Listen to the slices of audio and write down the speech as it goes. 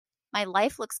My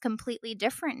life looks completely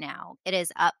different now. It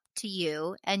is up to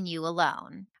you and you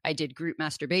alone. I did group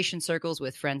masturbation circles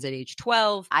with friends at age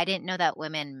 12. I didn't know that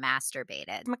women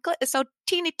masturbated. My clit is so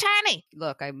teeny tiny.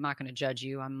 Look, I'm not going to judge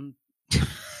you.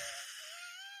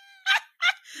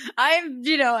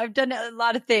 I've done a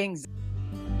lot of things.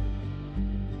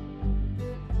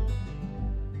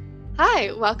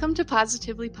 Hi, welcome to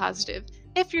Positively Positive.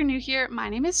 If you're new here, my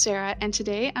name is Sarah, and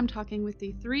today I'm talking with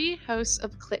the three hosts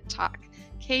of Clit Talk,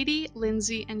 Katie,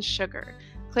 Lindsay, and Sugar.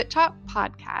 Clit Talk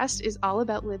podcast is all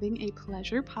about living a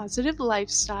pleasure-positive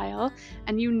lifestyle,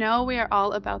 and you know we are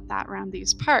all about that around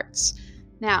these parts.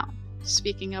 Now,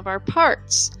 speaking of our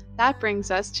parts, that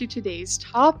brings us to today's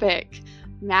topic,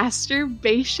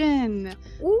 masturbation.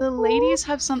 Ooh. The ladies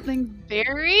have something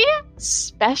very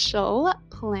special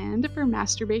planned for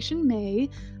Masturbation May,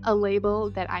 a label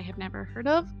that I have never heard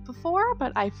of before,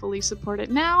 but I fully support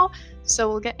it now. So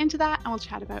we'll get into that and we'll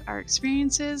chat about our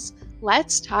experiences.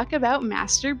 Let's talk about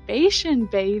masturbation,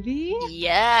 baby.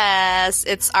 Yes,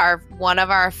 it's one of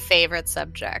our favorite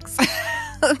subjects.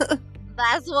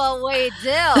 That's what we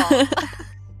do.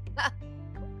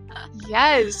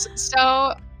 Yes.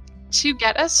 So to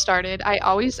get us started, I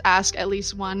always ask at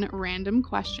least one random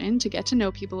question to get to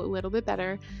know people a little bit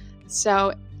better.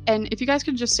 So, and if you guys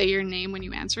could just say your name when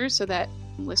you answer so that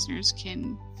listeners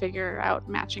can figure out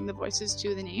matching the voices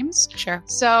to the names. Sure.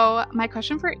 So, my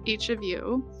question for each of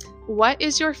you, what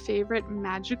is your favorite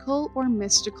magical or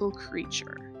mystical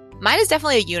creature? Mine is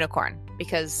definitely a unicorn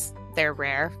because they're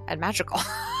rare and magical.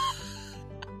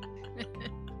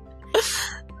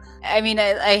 I mean,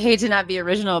 I hate to not be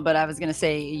original, but I was going to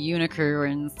say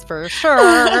unicorns for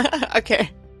sure.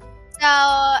 Okay. So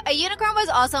a unicorn was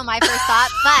also my first thought,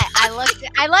 but I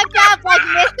looked up like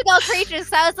mystical creatures.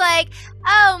 So I was like,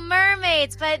 oh,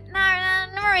 mermaids, but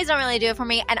no, mermaids don't really do it for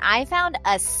me. And I found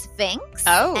a sphinx.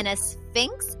 Oh. And a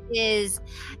sphinx is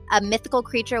a mythical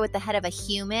creature with the head of a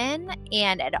human,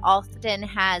 and it often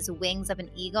has wings of an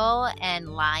eagle and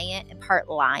part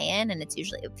lion, and it's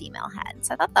usually a female head.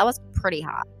 So I thought that was pretty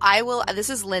hot. This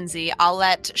is Lindsay. I'll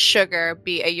let Sugar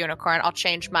be a unicorn. I'll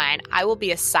change mine. I will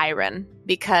be a siren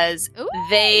because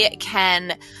they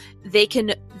can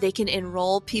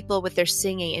enroll people with their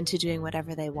singing into doing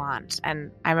whatever they want.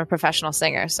 And I'm a professional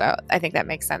singer, so I think that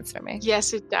makes sense for me.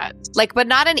 Yes, it does. But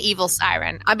not an evil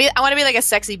siren. I want to be like a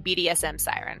sexy BDSM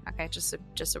siren. Okay, just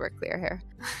so we're clear here.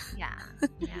 Yeah.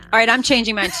 All right, I'm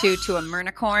changing mine too to a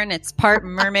mernicorn. It's part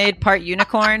mermaid, part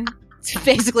unicorn. It's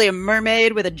basically a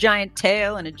mermaid with a giant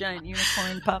tail and a giant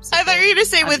unicorn popsicle. I thought you were going to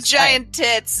say with giant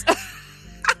tits.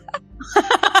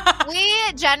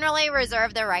 We generally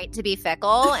reserve the right to be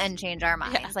fickle and change our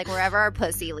minds, like wherever our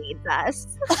pussy leads us.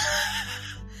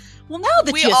 Well, now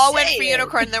that we all went for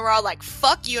unicorn, and then we're all like,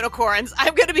 "Fuck unicorns!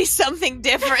 I'm going to be something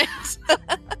different."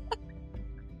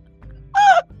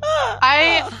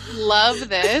 I love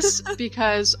this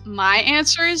because my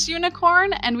answer is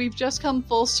unicorn, and we've just come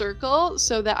full circle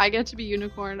so that I get to be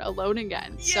unicorn alone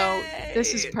again. Yay. So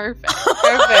this is perfect.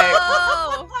 Perfect.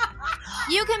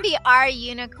 You can be our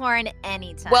unicorn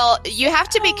anytime. Well, you have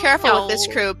to be careful with this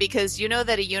crew because you know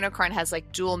that a unicorn has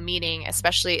like dual meaning,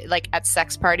 especially like at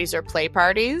sex parties or play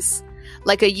parties.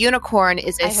 Like a unicorn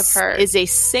is a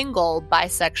single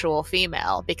bisexual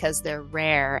female because they're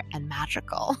rare and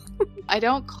magical. I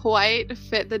don't quite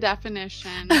fit the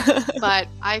definition, but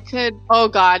I could. Oh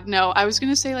God, no! I was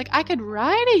gonna say I could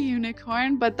ride a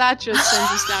unicorn, but that just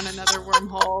sends us down another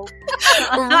wormhole.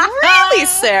 Really,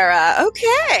 Sarah?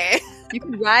 Okay. You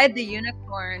can ride the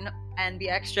unicorn and be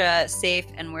extra safe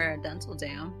and wear a dental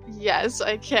dam. Yes,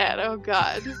 I can. Oh,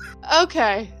 God.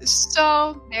 Okay,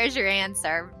 so... There's your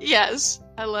answer. Yes,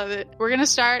 I love it. We're going to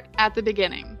start at the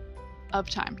beginning of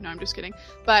time. No, I'm just kidding.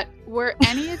 But were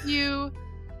any of you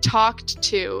talked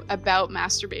to about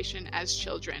masturbation as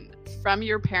children from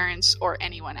your parents or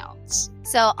anyone else?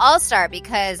 So I'll start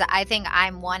because I think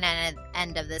I'm one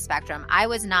end of the spectrum. I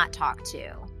was not talked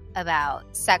to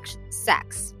about sex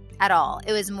at all.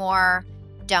 It was more,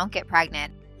 don't get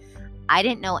pregnant. I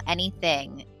didn't know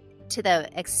anything to the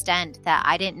extent that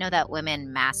I didn't know that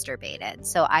women masturbated.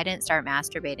 So I didn't start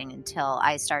masturbating until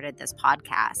I started this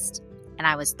podcast, and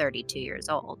I was 32 years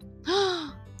old.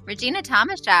 Regina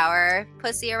Thomas Shower,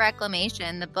 Pussy or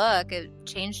Reclamation, the book, it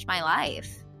changed my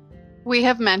life. We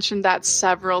have mentioned that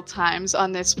several times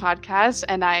on this podcast,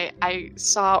 and I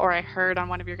saw or I heard on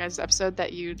one of your guys' episodes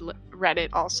that you'd read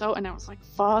it also, and I was like,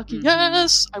 fuck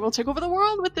yes, I will take over the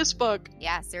world with this book.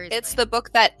 Yeah, seriously. It's the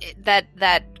book that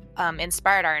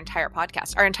inspired our entire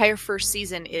podcast. Our entire first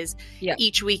season is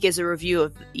each week is a review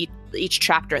of each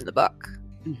chapter in the book.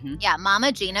 Mm-hmm. Yeah,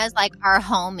 Mama Gina is like our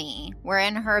homie. We're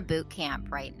in her boot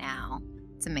camp right now.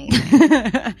 It's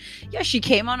amazing. Yeah, she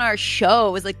came on our show.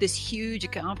 It was like this huge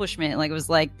accomplishment. Like, it was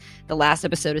like the last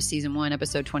episode of season 1,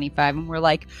 episode 25, and we're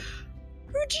like,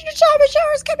 Regina Thomas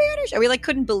Shower's coming on our show. We like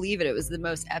couldn't believe it. It was the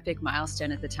most epic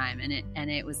milestone at the time,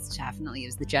 and it was definitely, it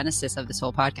was the genesis of this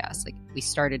whole podcast. Like, we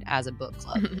started as a book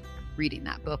club, reading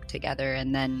that book together,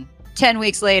 and then 10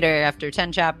 weeks later, after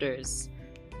 10 chapters,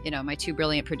 you know, my two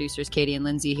brilliant producers, Katie and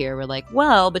Lindsay here, were like,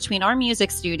 well, between our music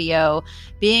studio,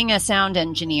 being a sound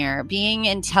engineer, being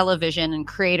in television and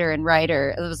creator and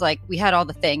writer, it was like we had all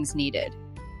the things needed.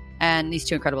 And these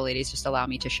two incredible ladies just allow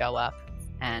me to show up,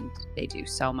 and they do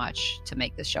so much to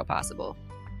make this show possible.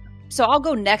 So I'll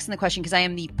go next in the question because I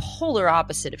am the polar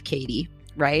opposite of Katie,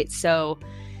 right? So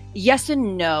yes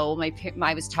and no.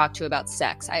 I was talked to about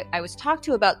sex. I was talked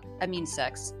to about,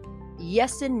 sex.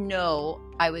 Yes and no.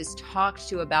 I was talked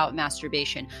to about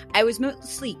masturbation. I was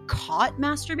mostly caught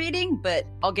masturbating, but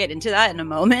I'll get into that in a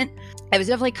moment. I was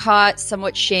definitely caught,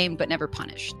 somewhat shamed, but never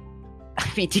punished.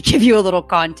 To give you a little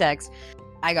context,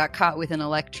 I got caught with an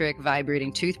electric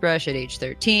vibrating toothbrush at age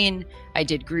 13. I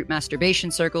did group masturbation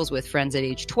circles with friends at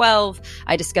age 12.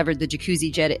 I discovered the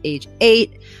jacuzzi jet at age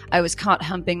 8. I was caught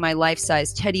humping my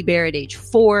life-size teddy bear at age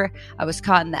 4. I was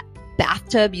caught in the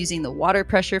bathtub using the water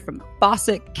pressure from the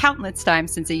faucet countless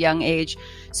times since a young age.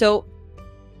 So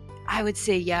I would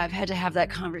say, yeah, I've had to have that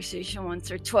conversation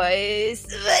once or twice,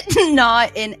 but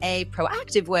not in a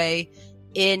proactive way,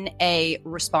 in a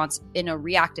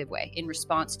reactive way, in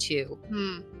response to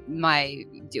my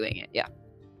doing it. Yeah.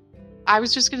 I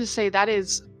was just going to say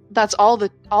that's all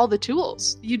the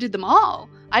tools. You did them all.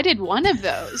 I did one of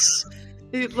those.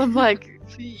 I'm like,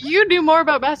 you knew more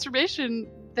about masturbation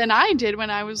than I did when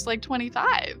I was like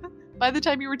 25 by the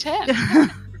time you were 10.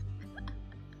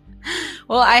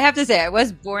 Well, I have to say, I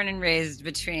was born and raised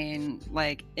between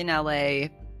like in LA,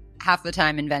 half the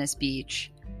time in Venice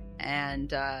Beach.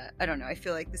 And I don't know, I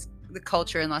feel like the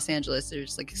culture in Los Angeles, they're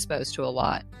just like exposed to a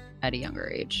lot at a younger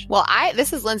age. Well,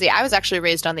 this is Lindsay. I was actually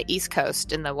raised on the East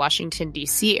Coast in the Washington,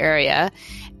 D.C. area.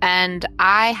 And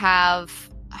I'm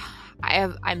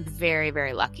very,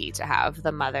 very lucky to have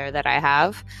the mother that I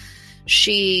have.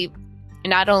 She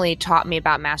not only taught me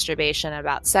about masturbation,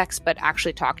 about sex, but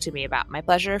actually talked to me about my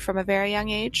pleasure from a very young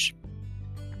age.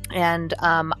 And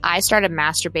I started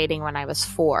masturbating when I was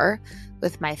 4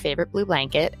 with my favorite blue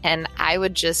blanket. And I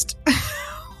would just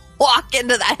walk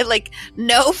into that, like,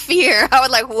 no fear. I would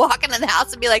like walk into the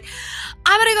house and be like,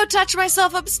 I'm going to go touch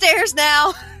myself upstairs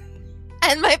now.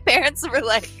 And my parents were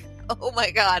like, oh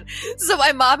my God. So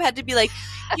my mom had to be like,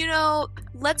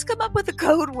 let's come up with a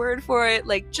code word for it,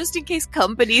 like, just in case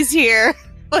company's here.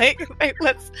 Like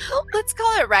let's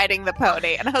call it riding the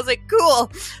pony. And I was like,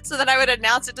 cool. So then I would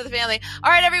announce it to the family.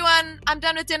 All right, everyone, I'm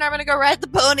done with dinner. I'm going to go ride the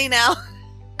pony now.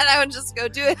 And I would just go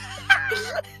do it.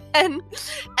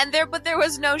 But there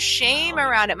was no shame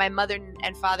around it. My mother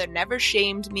and father never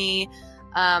shamed me.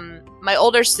 My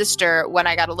older sister, when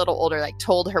I got a little older, like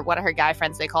told her one of her guy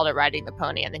friends, they called it riding the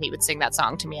pony, and then he would sing that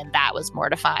song to me, and that was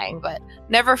mortifying, but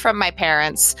never from my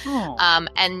parents. And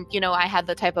I had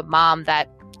the type of mom that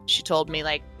she told me,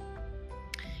 like,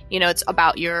 it's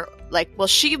about your, like, well,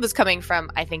 she was coming from,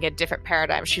 I think, a different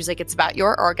paradigm. She was like, it's about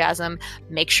your orgasm.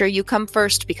 Make sure you come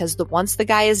first, because once the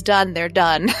guy is done, they're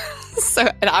done. So,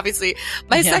 and obviously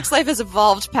my sex life has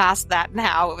evolved past that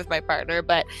now with my partner,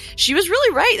 but she was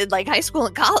really right in like high school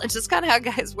and college. That's kind of how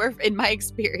guys were in my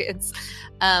experience.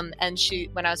 And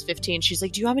when I was 15, she's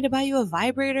like, do you want me to buy you a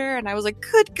vibrator? And I was like,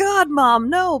 good God, Mom,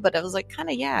 no. But I was like, kind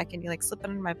of, yeah, can you like slip it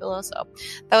under my pillow? So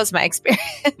that was my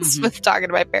experience with talking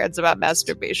to my parents about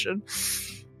masturbation.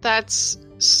 That's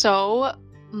so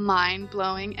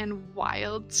mind-blowing and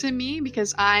wild to me,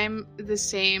 because I'm the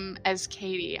same as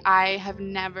Katie. I have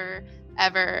never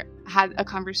ever had a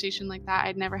conversation like that.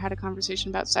 I'd never had a conversation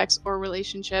about sex or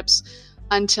relationships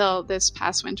until this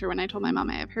past winter when I told my mom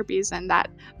I have herpes, and that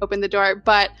opened the door.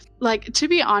 But like, to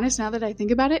be honest, now that I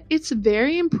think about it, it's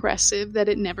very impressive that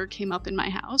it never came up in my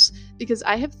house, because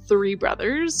I have 3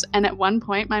 brothers, and at one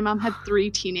point my mom had 3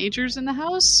 teenagers in the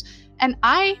house. And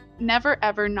I never,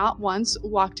 ever, not once,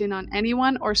 walked in on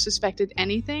anyone or suspected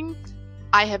anything.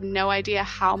 I have no idea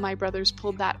how my brothers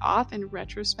pulled that off in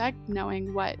retrospect,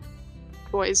 knowing what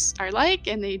boys are like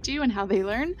and they do and how they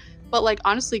learn. But like,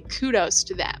 honestly, kudos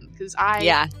to them, because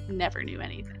I never knew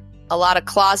anything. A lot of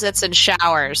closets and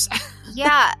showers.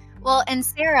 Yeah. Well, and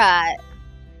Sarah,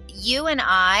 you and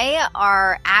I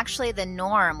are actually the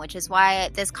norm, which is why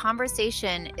this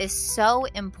conversation is so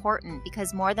important,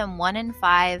 because more than 1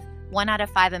 out of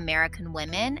 5 American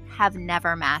women have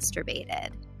never masturbated.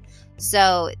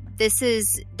 So this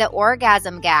is the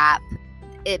orgasm gap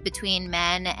between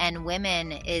men and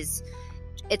women is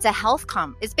it's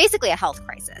it's basically a health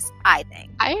crisis, I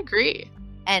think. I agree.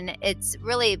 And it's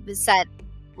really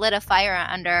lit a fire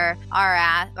under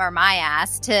my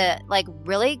ass to like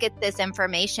really get this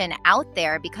information out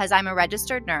there, because I'm a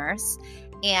registered nurse.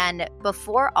 And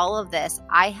before all of this,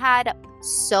 I had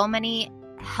so many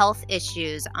health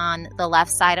issues on the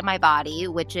left side of my body,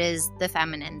 which is the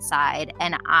feminine side.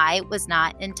 And I was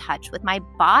not in touch with my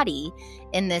body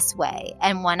in this way.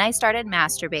 And when I started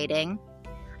masturbating,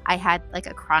 I had like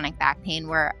a chronic back pain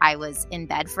where I was in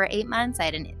bed for 8 months. I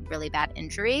had a really bad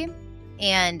injury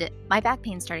and my back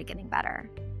pain started getting better.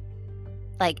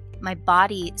 Like my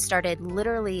body started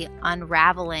literally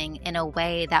unraveling in a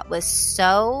way that was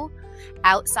so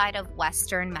outside of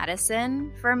Western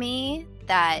medicine for me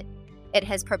that it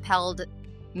has propelled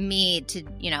me to,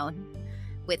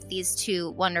 with these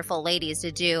two wonderful ladies,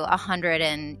 to do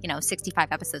 165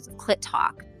 episodes of Clit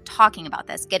Talk, talking about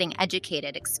this, getting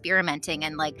educated, experimenting,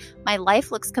 and like my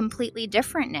life looks completely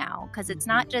different now because it's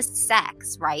not just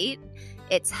sex, right?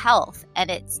 It's health,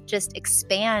 and it just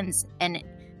expands and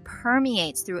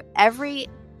permeates through every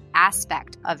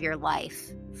aspect of your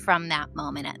life from that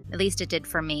moment. At least it did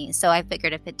for me. So I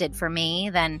figured if it did for me,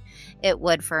 then it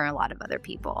would for a lot of other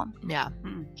people. Yeah.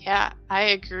 Yeah, I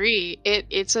agree.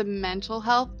 It's a mental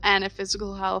health and a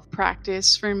physical health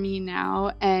practice for me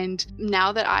now. And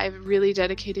now that I've really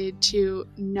dedicated to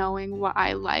knowing what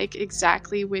I like,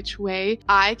 exactly which way,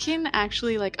 I can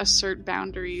actually like assert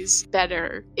boundaries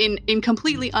better in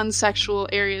completely unsexual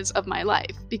areas of my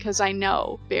life, because I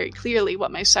know very clearly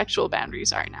what my sexual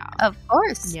boundaries are now. Of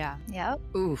course. Yeah. Yep.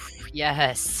 Oof.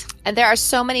 Yes. And there are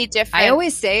so many different... I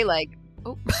always say like...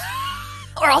 Oh.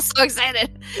 We're all so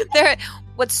excited.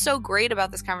 What's so great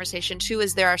about this conversation too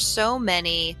is there are so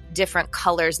many different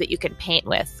colors that you can paint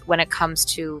with when it comes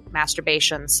to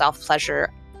masturbation,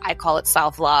 self-pleasure. I call it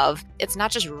self-love. It's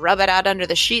not just rub it out under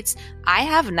the sheets. I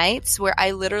have nights where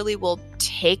I literally will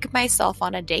take myself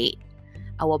on a date.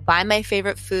 I will buy my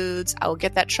favorite foods. I will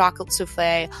get that chocolate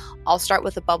souffle. I'll start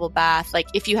with a bubble bath. Like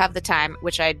if you have the time,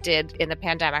 which I did in the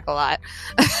pandemic a lot,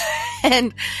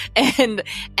 and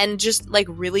just like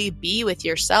really be with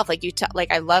yourself.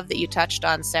 Like I love that you touched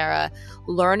on, Sarah,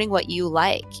 learning what you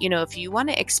like. If you want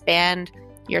to expand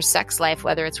your sex life,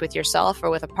 whether it's with yourself or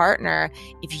with a partner,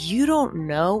 if you don't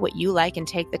know what you like and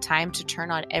take the time to turn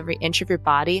on every inch of your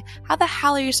body, how the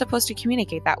hell are you supposed to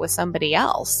communicate that with somebody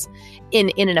else in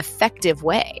an effective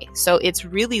way? So it's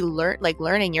really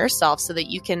learning yourself so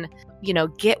that you can,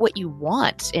 get what you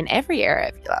want in every area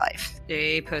of your life.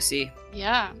 Hey, pussy.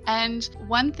 Yeah. And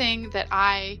one thing that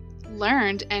I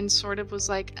learned and sort of was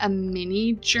like a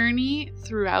mini journey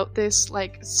throughout this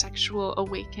like sexual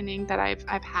awakening that I've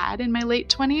had in my late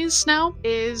 20s now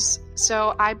is,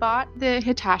 so I bought the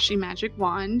Hitachi magic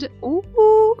wand.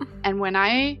 Ooh. And when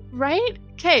I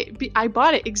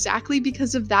bought it exactly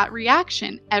because of that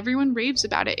reaction. Everyone raves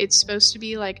about it. It's supposed to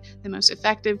be like the most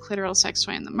effective clitoral sex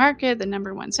toy on the market, the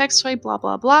 #1 sex toy, blah,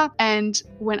 blah, blah. And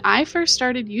when I first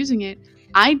started using it,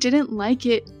 I didn't like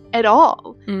it at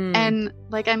all. And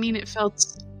it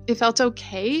felt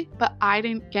okay, but I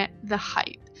didn't get the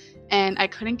hype and I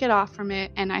couldn't get off from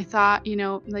it. And I thought,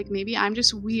 maybe I'm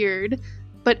just weird,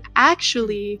 but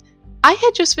actually I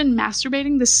had just been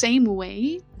masturbating the same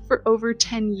way for over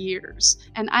 10 years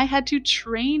and I had to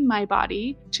train my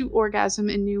body to orgasm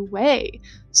a new way.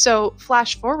 So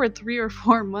flash forward 3 or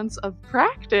 4 months of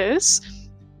practice,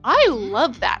 I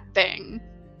love that thing.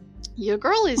 Your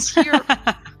girl is here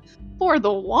for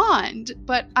the wand,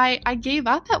 but I gave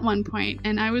up at one point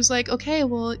and I was like, okay,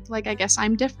 well, I guess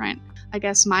I'm different. I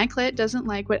guess my clit doesn't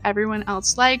like what everyone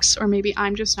else likes, or maybe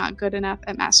I'm just not good enough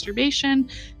at masturbation.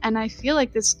 And I feel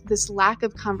like this lack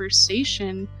of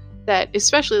conversation that,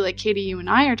 especially like Katie, you and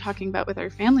I are talking about with our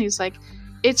families, like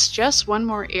it's just one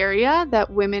more area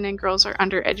that women and girls are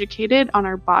undereducated on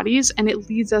our bodies, and it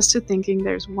leads us to thinking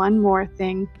there's one more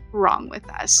thing wrong with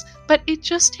us. But it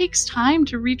just takes time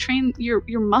to retrain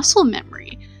your muscle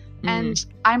memory. And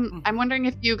I'm wondering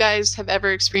if you guys have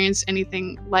ever experienced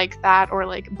anything like that, or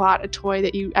like bought a toy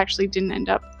that you actually didn't end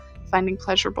up finding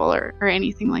pleasurable or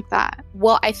anything like that.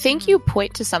 Well, I think you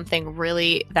point to something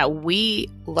really that we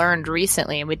learned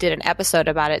recently, and we did an episode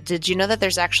about it. Did you know that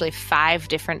there's actually 5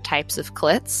 different types of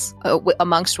clits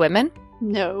amongst women?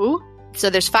 No. So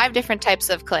there's 5 different types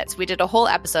of clits. We did a whole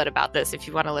episode about this if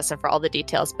you want to listen for all the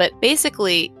details. But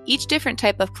basically, each different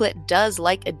type of clit does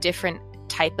like a different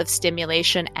type of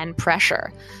stimulation and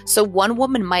pressure. So one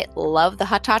woman might love the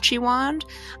Hitachi wand.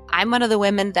 I'm one of the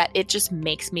women that it just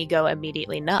makes me go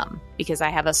immediately numb because I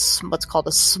have what's called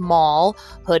a small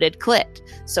hooded clit.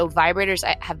 So vibrators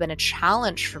have been a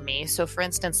challenge for me. So for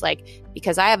instance,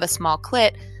 because I have a small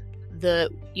clit,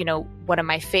 one of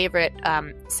my favorite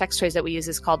sex toys that we use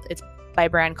it's by a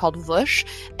brand called Vush,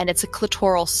 and it's a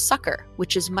clitoral sucker,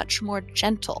 which is much more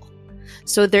gentle.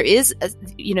 So there is,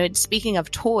 speaking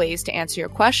of toys, to answer your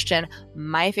question,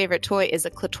 my favorite toy is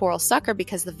a clitoral sucker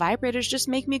because the vibrators just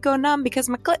make me go numb because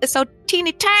my clit is so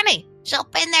teeny tiny. So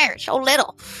in there, so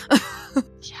little.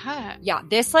 Yeah,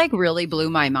 this like really blew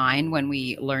my mind when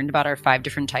we learned about our 5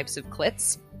 different types of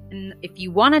clits. And if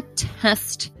you want to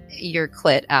test your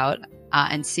clit out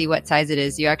and see what size it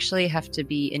is, you actually have to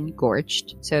be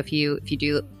engorged. So if you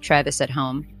do try this at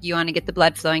home, you want to get the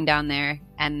blood flowing down there,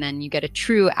 and then you get a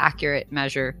true accurate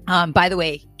measure. By the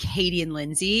way, Katie and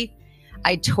Lindsay,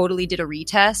 I totally did a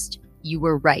retest. You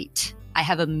were right. I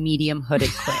have a medium hooded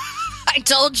clit. I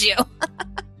told you.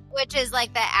 Which is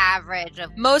like the average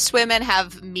of... Most women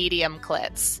have medium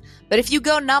clits. But if you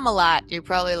go numb a lot, you're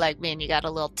probably like me and you got a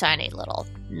little tiny little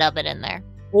nubbin in there.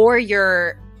 Or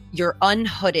you're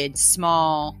unhooded,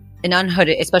 small,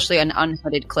 especially an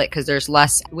unhooded clit, because there's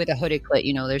less with a hooded clit,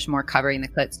 there's more covering the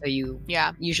clit. So you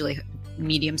usually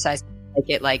medium size,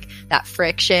 like that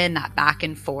friction, that back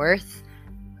and forth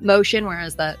motion,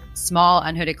 whereas the small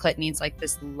unhooded clit needs like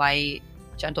this light,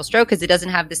 gentle stroke because it doesn't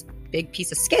have this big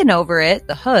piece of skin over it,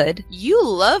 the hood. You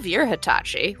love your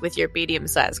Hitachi with your medium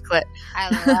sized clit. I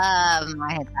love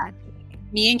my Hitachi.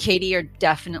 Me and Katie are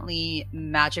definitely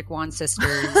magic wand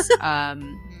sisters.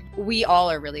 We all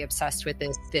are really obsessed with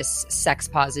this sex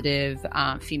positive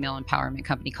female empowerment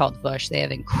company called Vush. They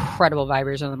have incredible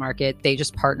vibrators on the market. They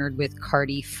just partnered with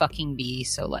Cardi fucking B,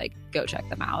 so like go check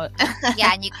them out.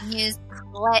 Yeah, and you can use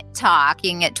Clit Talk.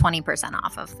 You can get 20%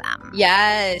 off of them.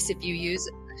 Yes, if you use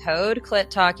code Clit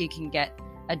Talk, you can get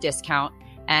a discount.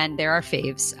 And they're our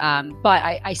faves. But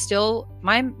I still,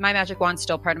 my magic wand's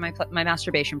still part of my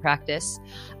masturbation practice,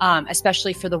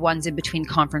 especially for the ones in between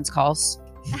conference calls.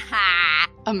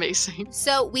 Amazing.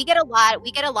 So we get a lot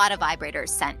of vibrators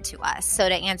sent to us. So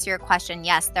to answer your question,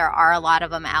 yes, there are a lot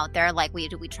of them out there. Like we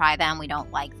try them, we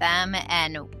don't like them,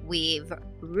 and we've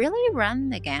really run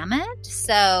the gamut.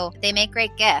 So they make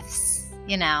great gifts,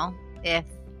 if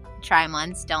try them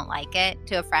once, don't like it,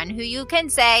 to a friend who you can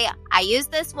say, I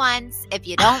used this once. If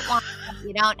you don't want it,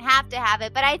 you don't have to have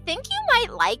it. But I think you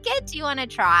might like it. Do you want to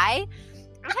try?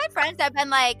 I've had friends that have been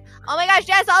like, oh my gosh,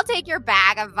 Jess, I'll take your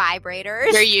bag of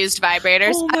vibrators. Your used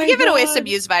vibrators. Oh I've given away some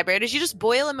used vibrators. You just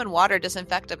boil them in water,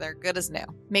 disinfect them. They're good as new.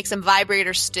 Make some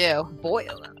vibrator stew.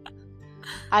 Boil them.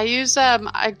 I use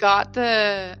I got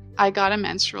a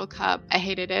menstrual cup. I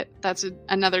hated it. That's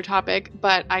another topic,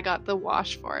 but I got the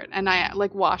wash for it, and I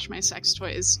wash my sex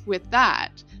toys with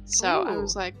that. So I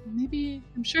was like, maybe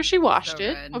I'm sure she washed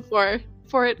it before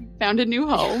it found a new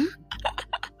home.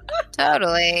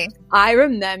 Totally. I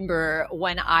remember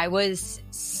when I was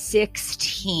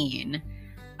 16,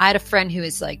 I had a friend who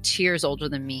was like 2 years older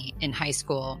than me in high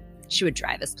school. She would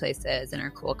drive us places in her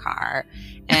cool car.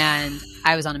 And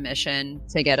I was on a mission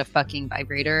to get a fucking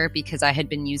vibrator because I had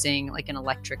been using like an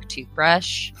electric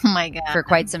toothbrush oh my God. for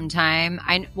quite some time.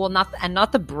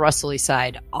 Not the bristly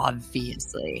side,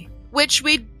 obviously. Which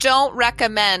we don't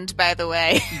recommend, by the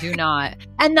way. Do not.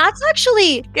 And that's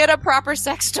actually... Get a proper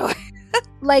sex toy.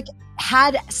 Like,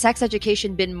 had sex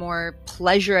education been more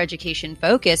pleasure education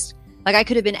focused, like I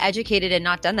could have been educated and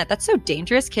not done that. That's so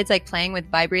dangerous. Kids like playing with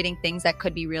vibrating things that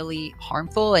could be really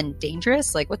harmful and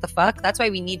dangerous. Like, what the fuck? That's why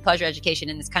we need pleasure education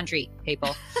in this country,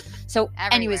 people. So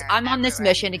anyways, I'm on this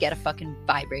mission to get a fucking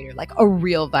vibrator, like a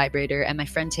real vibrator. And my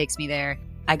friend takes me there.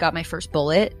 I got my first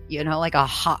bullet, like a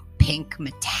hot pink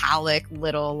metallic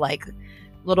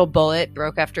little bullet,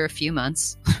 broke after a few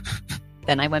months.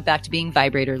 Then I went back to being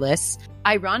vibratorless.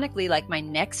 Ironically, like my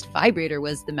next vibrator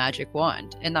was the magic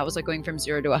wand. And that was like going from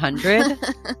 0 to 100.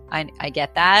 I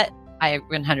get that. I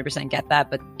 100% get that.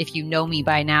 But if you know me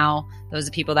by now, those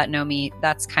are people that know me,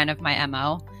 that's kind of my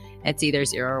MO. It's either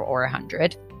 0 or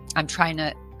 100. I'm trying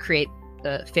to create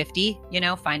the 50,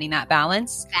 finding that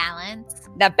balance.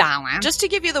 That balance. Just to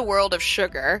give you the world of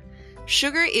Sugar.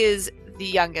 Sugar is the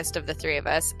youngest of the three of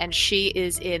us, and she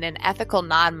is in an ethical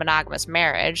non-monogamous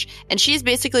marriage, and she's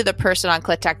basically the person on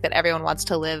Clit Talk that everyone wants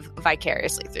to live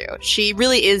vicariously through. She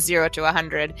really is 0 to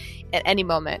 100 at any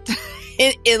moment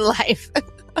in life.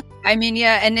 I mean,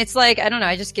 yeah, and it's like, I don't know,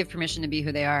 I just give permission to be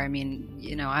who they are. I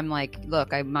mean, I'm like,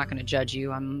 look, I'm not going to judge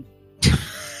you.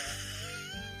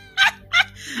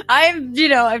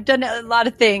 I've done a lot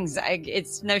of things.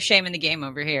 It's no shame in the game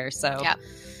over here, so yeah.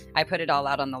 I put it all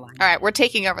out on the line. All right, we're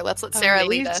taking over. Let's let Sarah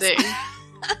lead us.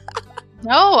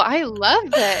 No, I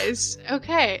love this.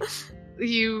 Okay.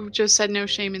 You just said no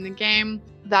shame in the game.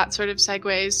 That sort of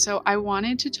segues. So I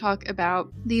wanted to talk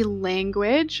about the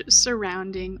language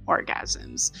surrounding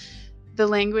orgasms. The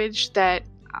language that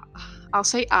I'll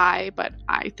say I, but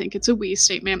I think it's a we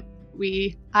statement.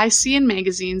 I see in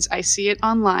magazines, I see it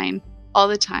online all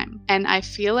the time, and I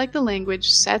feel like the language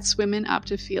sets women up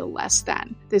to feel less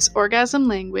than. This orgasm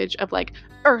language of like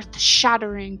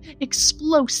earth-shattering,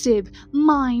 explosive,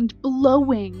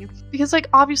 mind-blowing. Because like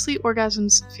obviously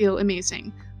orgasms feel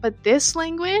amazing, but this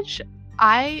language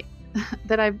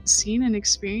that I've seen and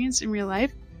experienced in real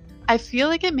life, I feel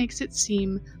like it makes it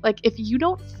seem like if you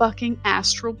don't fucking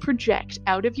astral project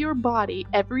out of your body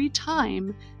every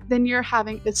time, then you're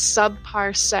having a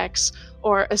subpar sex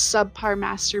or a subpar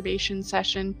masturbation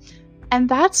session. And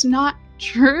that's not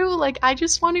true. Like, I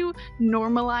just want to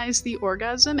normalize the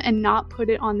orgasm and not put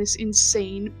it on this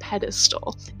insane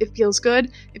pedestal. It feels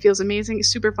good. It feels amazing. It's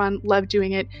super fun. Love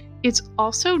doing it. It's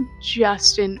also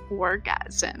just an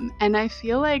orgasm. And I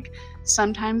feel like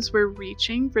sometimes we're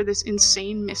reaching for this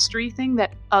insane mystery thing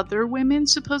that other women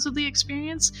supposedly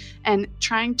experience and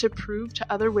trying to prove to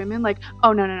other women like,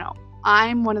 oh, no.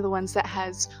 I'm one of the ones that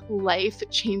has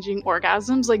life-changing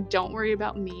orgasms. Like, don't worry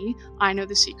about me. I know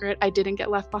the secret. I didn't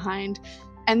get left behind.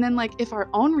 And then, like, if our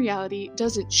own reality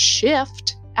doesn't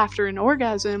shift after an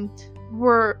orgasm,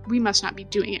 we must not be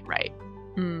doing it right.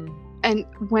 And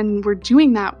when we're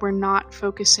doing that, we're not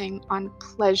focusing on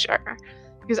pleasure.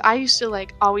 Because I used to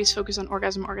like always focus on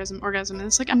orgasm. And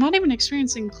it's like, I'm not even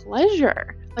experiencing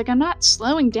pleasure. Like, I'm not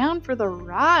slowing down for the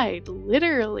ride,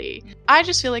 literally. I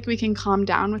just feel like we can calm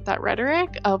down with that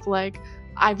rhetoric of like,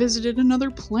 I visited another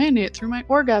planet through my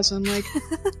orgasm. Like,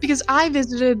 because I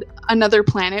visited another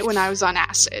planet when I was on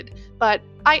acid. But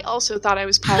I also thought I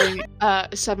was piloting a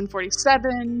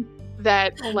 747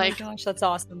 that like, oh my gosh, that's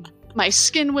awesome. My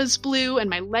skin was blue and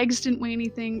my legs didn't weigh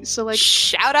anything. So like,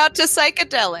 shout out to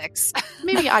psychedelics.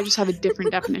 Maybe I just have a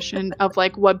different definition of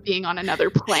like what being on another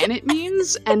planet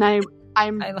means. And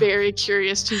I'm very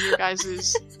curious to your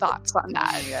guys' thoughts on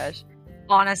that. Oh my gosh.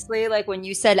 Honestly, like when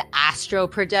you said astro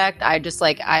project, I had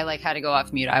to go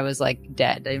off mute. I was like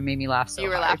dead. It made me laugh so hard. You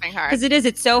were laughing hard. Because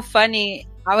it's so funny.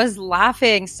 I was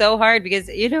laughing so hard because,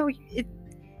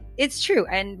 it's true.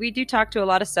 And we do talk to a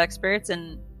lot of sexperts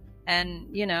and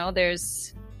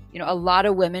there's, a lot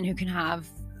of women who can have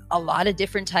a lot of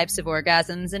different types of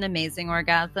orgasms and amazing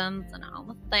orgasms and all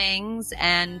the things.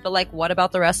 But like, what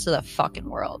about the rest of the fucking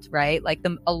world, right? Like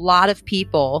a lot of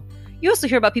people, you also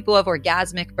hear about people who have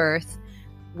orgasmic birth.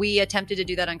 We attempted to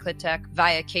do that on Clit Tech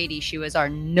via Katie. She was our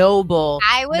noble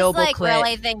like clit.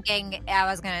 Really thinking I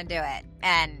was going to do it.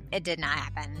 And it did not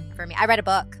happen for me. I read a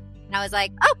book and I was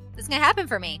like, oh, this is going to happen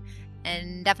for me.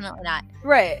 And definitely not.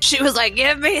 Right. She was like,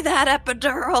 give me that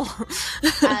epidural.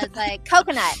 I was like,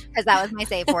 coconut, because that was my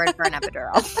safe word for an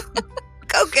epidural.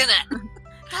 Coconut.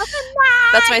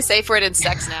 That's my safe word in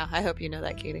sex now. I hope you know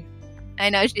that, Katie. I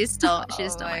know she's still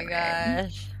oh my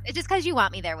gosh. It's just because you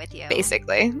want me there with you.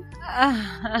 Basically.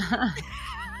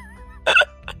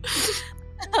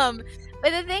 But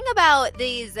the thing about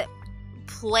these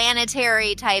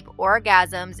planetary type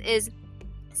orgasms is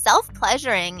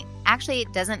self-pleasuring actually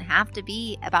doesn't have to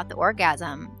be about the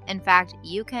orgasm. In fact,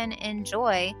 you can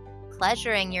enjoy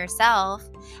pleasuring yourself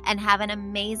and have an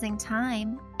amazing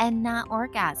time and not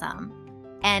orgasm.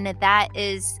 And that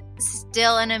is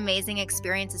still an amazing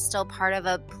experience. It's still part of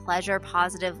a pleasure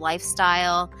positive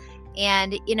lifestyle.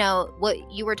 And,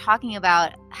 what you were talking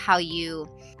about, how you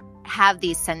have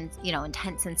these,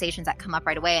 intense sensations that come up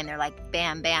right away and they're like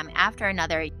bam, bam after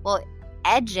another. Well,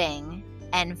 edging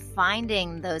and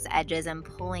finding those edges and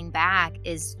pulling back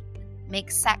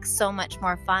makes sex so much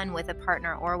more fun with a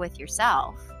partner or with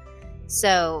yourself.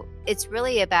 So it's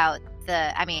really about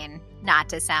not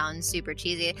to sound super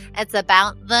cheesy, it's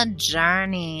about the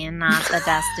journey and not the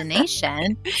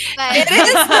destination. But it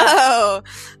is though.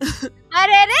 But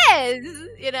it is,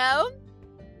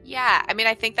 Yeah,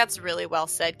 I think that's really well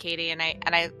said, Katie. And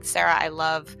I, Sarah,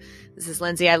 this is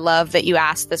Lindsay. I love that you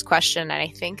asked this question, and I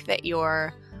think that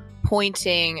you're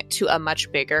pointing to a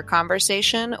much bigger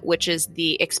conversation, which is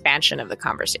the expansion of the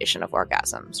conversation of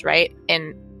orgasms, right?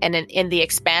 And in the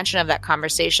expansion of that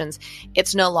conversations,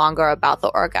 it's no longer about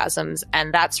the orgasms.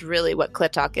 And that's really what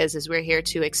Clit Talk is we're here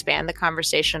to expand the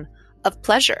conversation of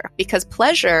pleasure, because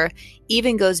pleasure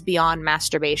even goes beyond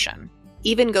masturbation,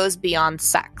 even goes beyond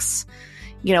sex.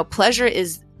 Pleasure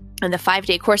is, in the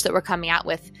 5-day course that we're coming out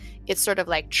with, it's sort of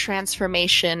like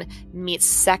transformation meets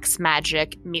sex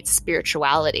magic meets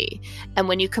spirituality. And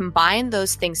when you combine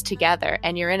those things together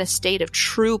and you're in a state of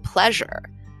true pleasure,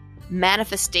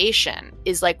 manifestation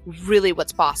is like really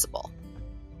what's possible.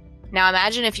 Now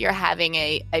imagine if you're having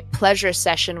a pleasure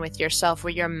session with yourself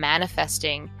where you're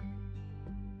manifesting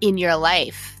in your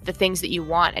life the things that you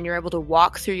want, and you're able to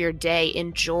walk through your day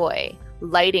in joy,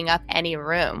 lighting up any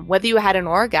room, whether you had an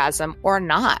orgasm or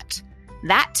not.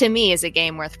 That to me is a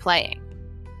game worth playing.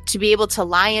 To be able to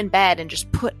lie in bed and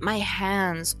just put my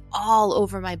hands all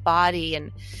over my body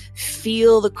and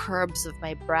feel the curves of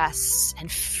my breasts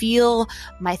and feel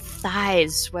my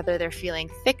thighs, whether they're feeling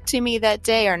thick to me that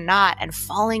day or not, and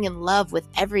falling in love with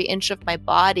every inch of my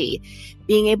body,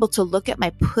 being able to look at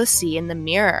my pussy in the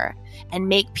mirror and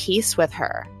make peace with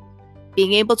her,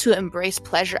 being able to embrace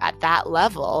pleasure at that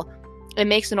level, it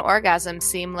makes an orgasm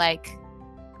seem like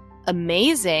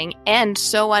amazing and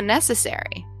so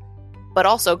unnecessary. But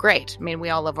also great. I mean, we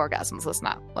all love orgasms. Let's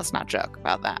not joke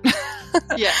about that.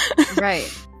 Yeah. Right.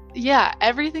 Yeah,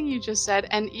 everything you just said.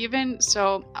 And even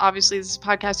so, obviously this is a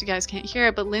podcast, you guys can't hear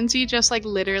it, but Lindsay just like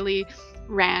literally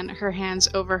ran her hands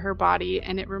over her body.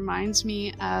 And it reminds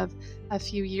me of a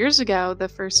few years ago, the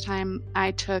first time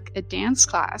I took a dance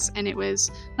class. And it was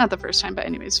not the first time, but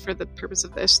anyways, for the purpose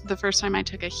of this, the first time I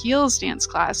took a heels dance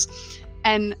class.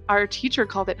 And our teacher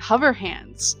called it hover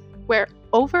hands, where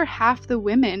over half the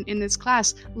women in this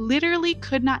class literally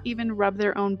could not even rub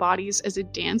their own bodies as a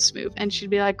dance move. And she'd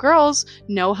be like, girls,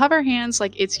 no hover hands.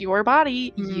 Like, it's your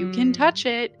body. You can touch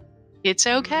it. It's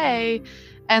okay.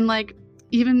 And like,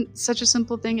 even such a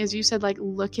simple thing as you said, like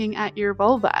looking at your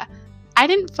vulva. I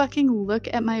didn't fucking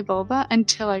look at my vulva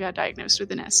until I got diagnosed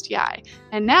with an STI.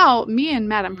 And now me and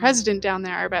Madam President down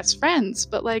there are best friends.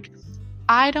 But like,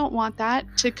 I don't want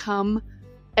that to come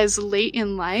as late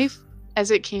in life as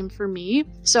it came for me.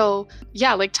 So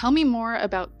yeah, like tell me more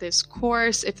about this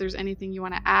course, if there's anything you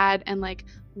want to add, and like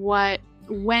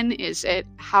when is it?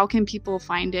 How can people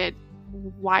find it?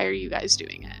 Why are you guys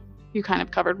doing it? You kind of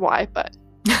covered why, but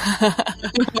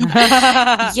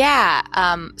yeah.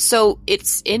 So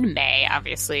it's in May,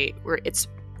 obviously. It's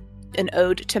an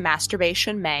ode to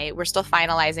masturbation May. We're still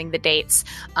finalizing the dates.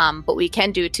 But what we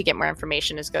can do to get more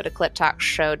information is go to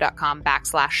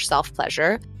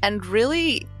clittalkshow.com/self-pleasure. And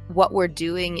really what we're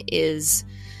doing is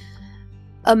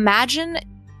imagine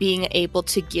being able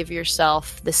to give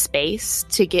yourself the space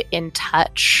to get in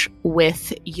touch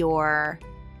with your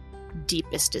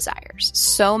deepest desires.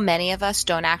 So many of us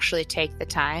don't actually take the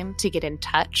time to get in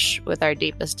touch with our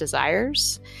deepest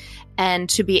desires, and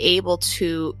to be able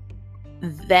to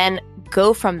then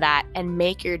go from that and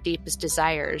make your deepest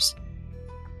desires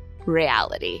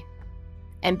reality,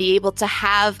 and be able to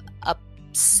have a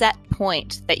set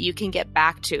point that you can get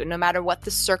back to no matter what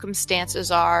the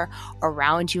circumstances are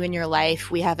around you in your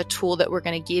life. We have a tool that we're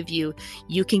going to give you.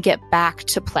 You can get back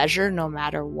to pleasure no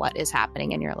matter what is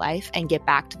happening in your life, and get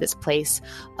back to this place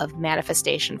of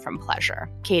manifestation from pleasure.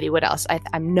 Katie, what else?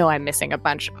 I know I'm missing a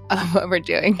bunch of what we're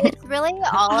doing. It's really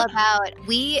all about,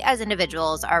 we as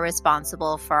individuals are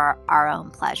responsible for our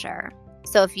own pleasure.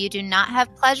 So if you do not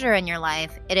have pleasure in your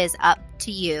life, it is up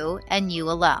to you and you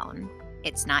alone.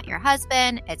 It's not your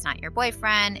husband, it's not your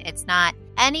boyfriend, it's not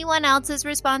anyone else's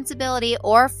responsibility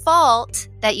or fault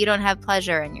that you don't have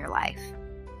pleasure in your life.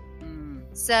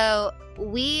 So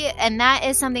and that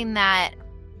is something that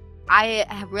I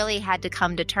have really had to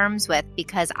come to terms with,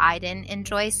 because I didn't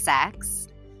enjoy sex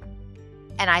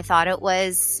and I thought it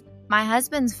was my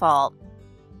husband's fault,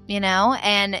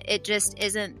 and it just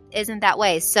isn't that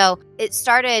way. So it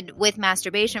started with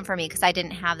masturbation for me because I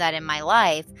didn't have that in my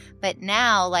life. But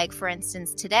now, like for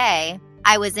instance, today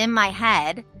I was in my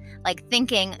head, like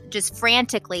thinking, just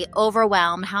frantically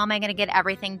overwhelmed. How am I going to get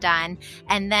everything done?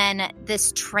 And then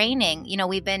this training,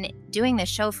 we've been doing this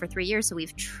show for 3 years. So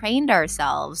we've trained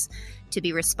ourselves to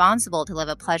be responsible, to live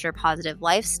a pleasure positive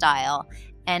lifestyle.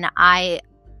 And I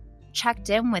checked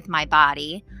in with my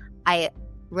body. I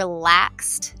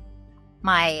relaxed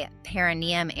my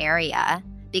perineum area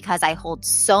because I hold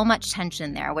so much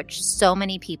tension there, which so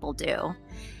many people do.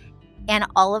 And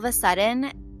all of a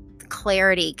sudden,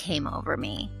 clarity came over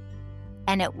me.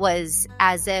 And it was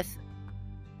as if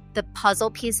the puzzle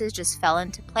pieces just fell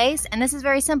into place. And this is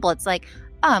very simple. It's like,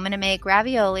 I'm going to make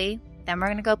ravioli. Then we're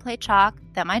going to go play chalk.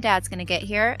 Then my dad's going to get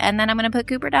here. And then I'm going to put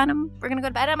Cooper down and we're going to go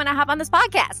to bed. I'm going to hop on this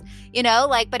podcast,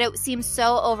 but it seems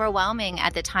so overwhelming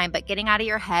at the time. But getting out of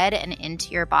your head and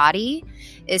into your body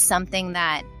is something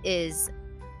that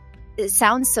it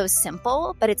sounds so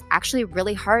simple, but it's actually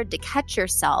really hard to catch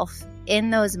yourself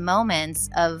in those moments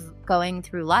of going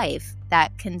through life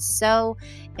that can so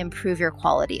improve your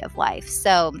quality of life.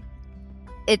 So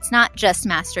it's not just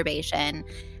masturbation.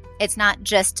 It's not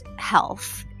just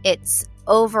health. It's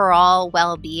overall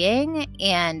well-being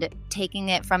and taking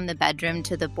it from the bedroom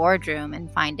to the boardroom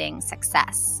and finding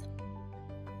success.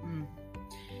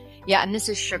 Yeah, and this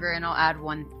is Sugar, and I'll add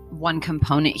one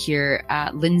component here.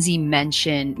 Lindsay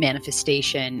mentioned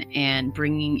manifestation and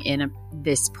bringing in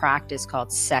this practice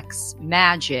called sex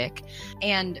magic.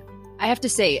 And I have to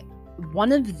say,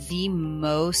 one of the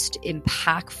most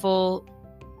impactful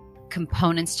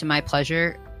components to my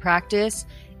pleasure practice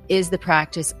is the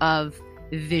practice of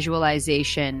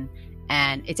visualization,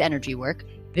 and it's energy work,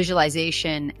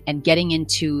 visualization and getting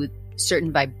into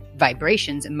certain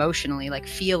vibrations emotionally, like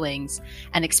feelings,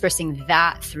 and expressing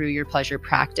that through your pleasure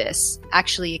practice,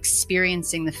 actually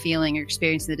experiencing the feeling or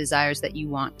experiencing the desires that you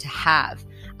want to have.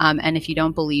 And if you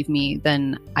don't believe me,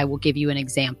 then I will give you an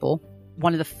example.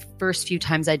 One of the first few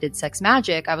times I did sex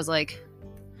magic, I was like,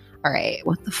 all right,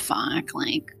 what the fuck?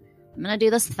 Like, I'm going to do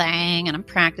this thing and I'm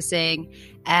practicing.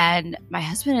 And my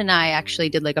husband and I actually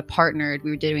did like a partnered,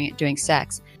 we were doing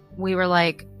sex. We were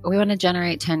like, we want to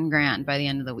generate 10 grand by the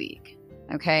end of the week.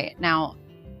 Okay. Now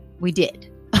we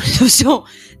did. So,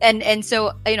 you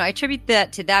know, I attribute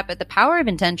that to that, but the power of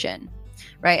intention,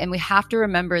 right? And we have to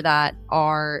remember that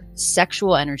our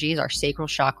sexual energies, our sacral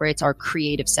chakra, it's our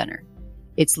creative center.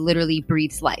 It's literally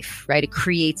breathes life, right? It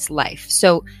creates life.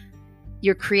 So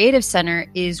your creative center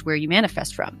is where you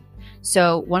manifest from.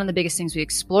 So one of the biggest things we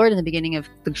explored in the beginning of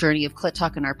the journey of Clit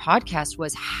Talk in our podcast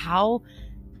was how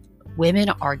women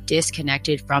are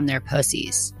disconnected from their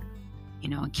pussies. You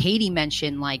know, and Katie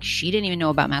mentioned like she didn't even know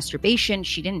about masturbation.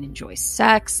 She didn't enjoy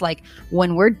sex. Like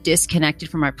when we're disconnected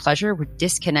from our pleasure, we're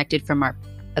disconnected from our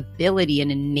ability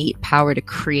and innate power to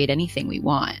create anything we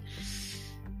want.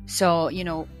 So, you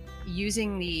know,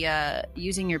 using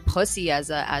your pussy as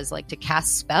like to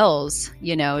cast spells,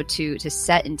 you know, to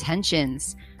set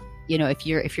intentions. You know, if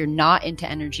you're not into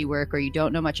energy work or you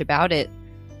don't know much about it,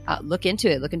 look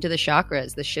into it. Look into the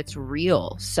chakras. The shit's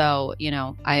real. So, you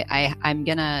know, I'm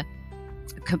gonna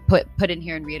put in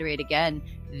here and reiterate again.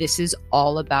 This is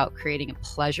all about creating a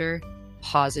pleasure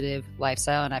positive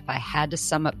lifestyle. And if I had to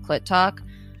sum up Clit Talk,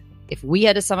 if we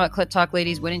had to sum up Clit Talk,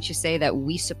 ladies, wouldn't you say that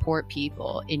we support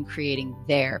people in creating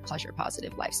their pleasure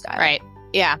positive lifestyle? Right.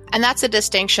 Yeah. And that's a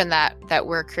distinction that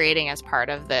we're creating as part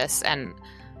of this. And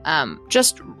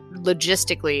just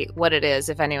logistically what it is,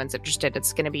 if anyone's interested,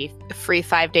 it's going to be a free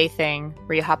 5-day thing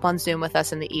where you hop on Zoom with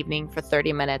us in the evening for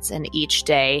 30 minutes. And each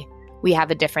day we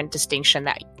have a different distinction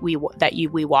that we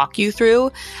walk you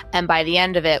through. And by the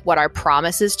end of it, what our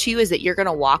promise is to you is that you're going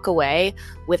to walk away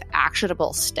with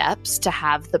actionable steps to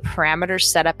have the parameters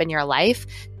set up in your life,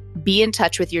 be in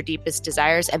touch with your deepest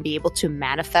desires, and be able to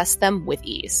manifest them with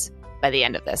ease by the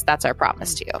end of this. That's our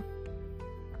promise to you.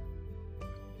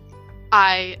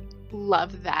 I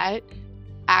love that.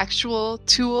 Actual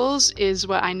tools is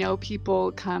what I know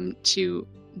people come to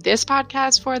this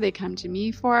podcast for. They come to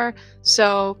me for.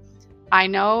 So I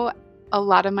know a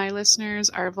lot of my listeners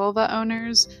are vulva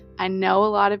owners. I know a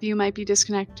lot of you might be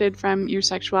disconnected from your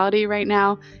sexuality right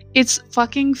now. It's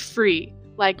fucking free.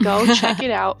 Like, go check it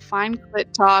out. Find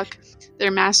Clit Talk.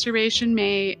 Their masturbation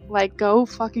may, like, go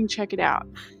fucking check it out.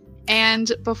 And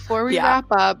before we wrap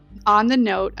up, on the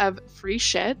note of free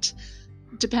shit,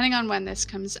 depending on when this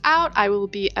comes out, I will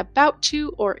be about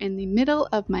to or in the middle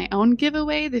of my own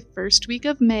giveaway the first week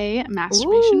of May,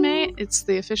 Masturbation May. It's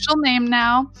the official name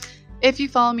now. If you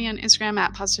follow me on Instagram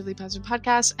at Positively Positive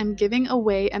Podcast, I'm giving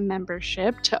away a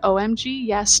membership to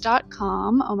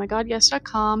omgyes.com. Oh my God,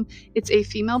 yes.com. It's a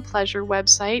female pleasure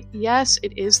website. Yes,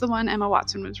 it is the one Emma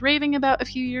Watson was raving about a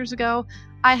few years ago.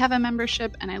 I have a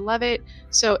membership and I love it.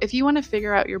 So if you want to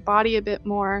figure out your body a bit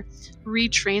more,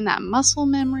 retrain that muscle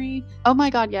memory,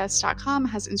 ohmygodyes.com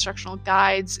has instructional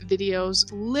guides, videos,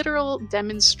 literal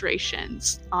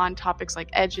demonstrations on topics like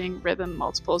edging, rhythm,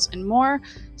 multiples, and more.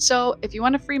 So if you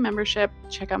want a free membership,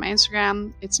 check out my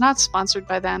Instagram. It's not sponsored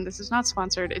by them. This is not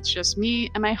sponsored. It's just me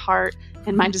and my heart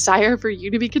and my desire for you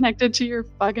to be connected to your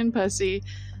fucking pussy.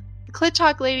 Clit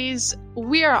Talk ladies,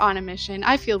 we are on a mission.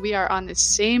 I feel we are on the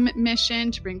same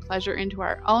mission to bring pleasure into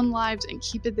our own lives and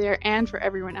keep it there and for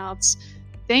everyone else.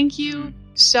 Thank you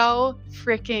so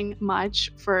freaking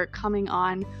much for coming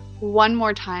on. One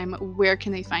more time, where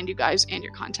can they find you guys and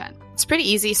your content? It's pretty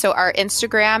easy. So our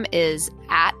Instagram is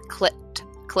at Clit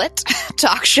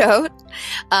Talk Show.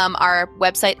 Our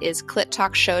website is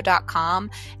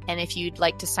clittalkshow.com. And if you'd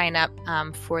like to sign up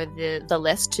for the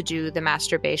list to do the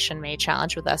Masturbation May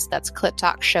Challenge with us, that's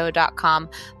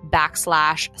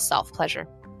clittalkshow.com/self-pleasure.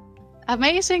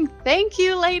 Amazing. Thank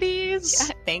you, ladies.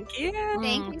 Yeah, thank you.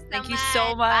 Thank you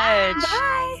so much.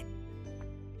 Bye.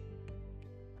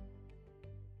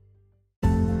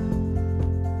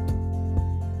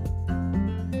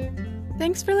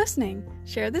 Thanks for listening.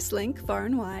 Share this link far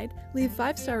and wide, leave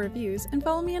 5-star reviews, and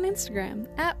follow me on Instagram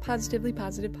at Positively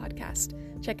Positive Podcast.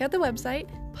 Check out the website,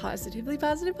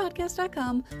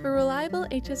 positivelypositivepodcast.com, for reliable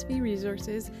HSV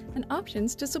resources and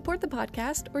options to support the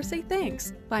podcast or say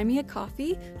thanks. Buy me a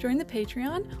coffee, join the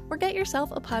Patreon, or get yourself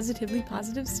a Positively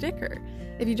Positive sticker.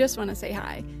 If you just want to say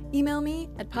hi, email me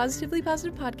at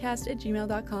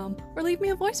positivelypositivepodcast@gmail.com or leave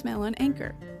me a voicemail on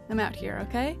Anchor. I'm out here,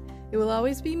 okay? It will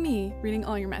always be me reading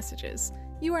all your messages.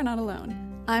 You are not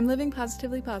alone. I'm living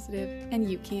positively positive, and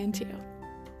you can too.